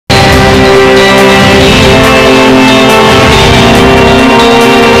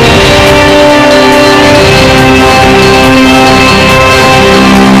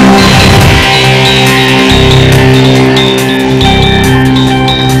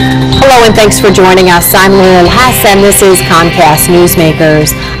and thanks for joining us. I'm Lauren Hess, and this is Comcast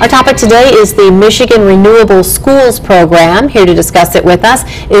Newsmakers. Our topic today is the Michigan Renewable Schools program. Here to discuss it with us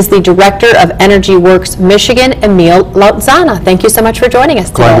is the Director of Energy Works Michigan, Emile Lauzzana. Thank you so much for joining us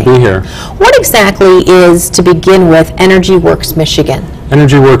today. Glad to be here. What exactly is, to begin with, Energy Works Michigan?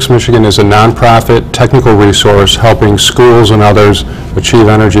 Energy Works Michigan is a nonprofit technical resource helping schools and others achieve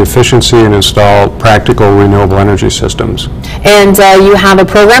energy efficiency and install practical renewable energy systems. And you have a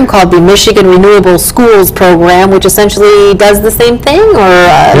program called the Michigan Renewable Schools program, which essentially does the same thing,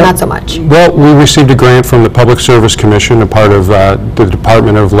 or not so much? Well, we received a grant from the Public Service Commission, a part of the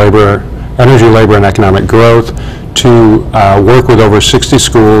Department of Energy, Labor, and Economic Growth, to work with over 60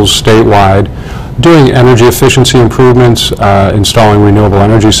 schools statewide, doing energy efficiency improvements, installing renewable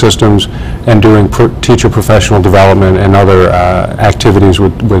energy systems, and doing teacher professional development and other activities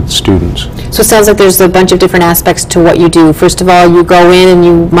with students. So it sounds like there's a bunch of different aspects to what you do. First of all, you go in and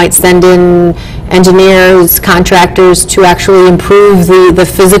you might send in engineers, contractors to actually improve the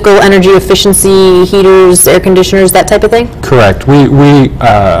physical energy efficiency, heaters, air conditioners, that type of thing? Correct. We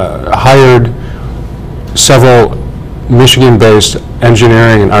hired several Michigan-based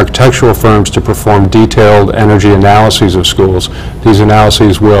engineering and architectural firms to perform detailed energy analyses of schools. These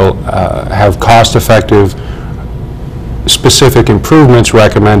analyses will have cost-effective, specific improvements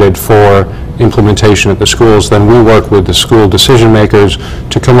recommended for implementation at the schools. Then we work with the school decision makers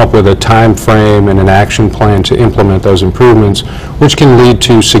to come up with a time frame and an action plan to implement those improvements, which can lead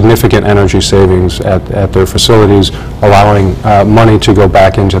to significant energy savings at their facilities, allowing money to go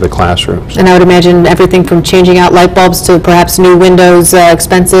back into the classrooms. And I would imagine everything from changing out light bulbs to perhaps new windows,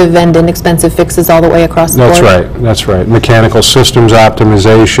 expensive and inexpensive fixes all the way across the board. That's right. That's right. Mechanical systems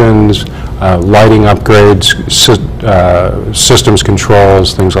optimizations, lighting upgrades, systems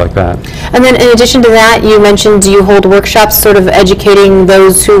controls, things like that. And then in addition to that, you mentioned you hold workshops sort of educating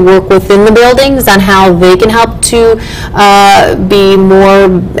those who work within the buildings on how they can help to be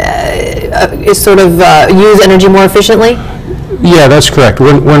more, use energy more efficiently? Yeah, that's correct.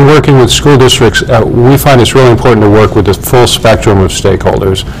 When working with school districts, we find it's really important to work with the full spectrum of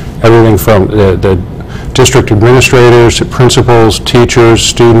stakeholders, everything from the district administrators to principals, teachers,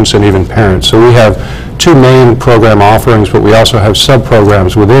 students, and even parents. So we have two main program offerings, but we also have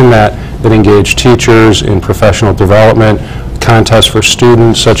sub-programs within that engage teachers in professional development, contests for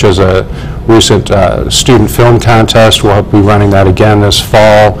students, such as a recent student film contest. We'll be running that again this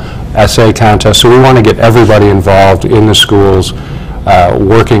fall, essay contest. So we want to get everybody involved in the schools,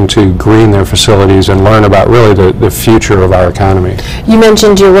 working to green their facilities and learn about really the future of our economy. You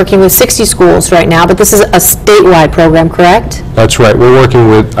mentioned you're working with 60 schools right now, but this is a statewide program, correct? That's right. We're working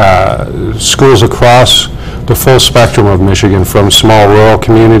with schools across the full spectrum of Michigan, from small rural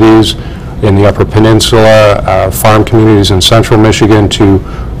communities in the Upper Peninsula, farm communities in central Michigan, to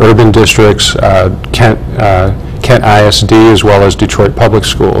urban districts, Kent ISD, as well as Detroit Public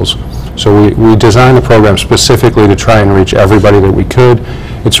Schools. So we designed the program specifically to try and reach everybody that we could.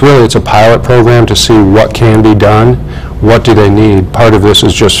 It's a pilot program to see what can be done, what do they need. Part of this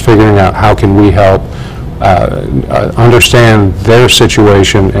is just figuring out how can we help understand their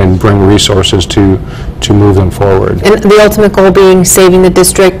situation and bring resources to move them forward. And the ultimate goal being saving the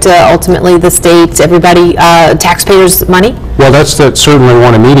district, ultimately the state, everybody, taxpayers' money? Well, that's certainly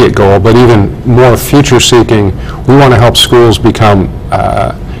one immediate goal, but even more future-seeking, we want to help schools become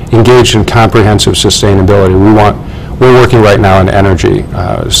engaged in comprehensive sustainability. We're working right now in energy,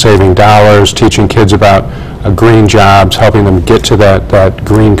 saving dollars, teaching kids about green jobs, helping them get to that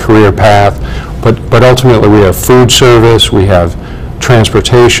green career path. But ultimately, we have food service, we have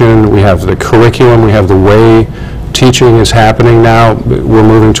transportation, we have the curriculum, we have the way teaching is happening now. We're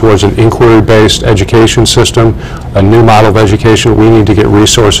moving towards an inquiry-based education system, a new model of education. We need to get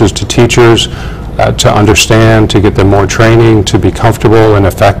resources to teachers to understand, to get them more training, to be comfortable and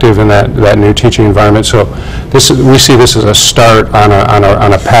effective in that new teaching environment. So we see this as a start on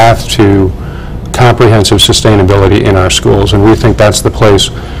a path to comprehensive sustainability in our schools, and we think that's the place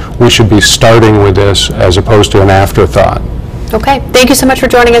we should be starting with this as opposed to an afterthought. Okay, thank you so much for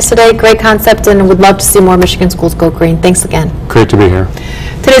joining us today. Great concept, and would love to see more Michigan schools go green. Thanks again. Great to be here.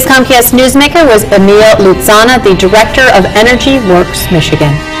 Today's Comcast Newsmaker was Emile Lauzzana, the Director of Energy Works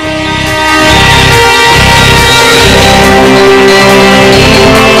Michigan.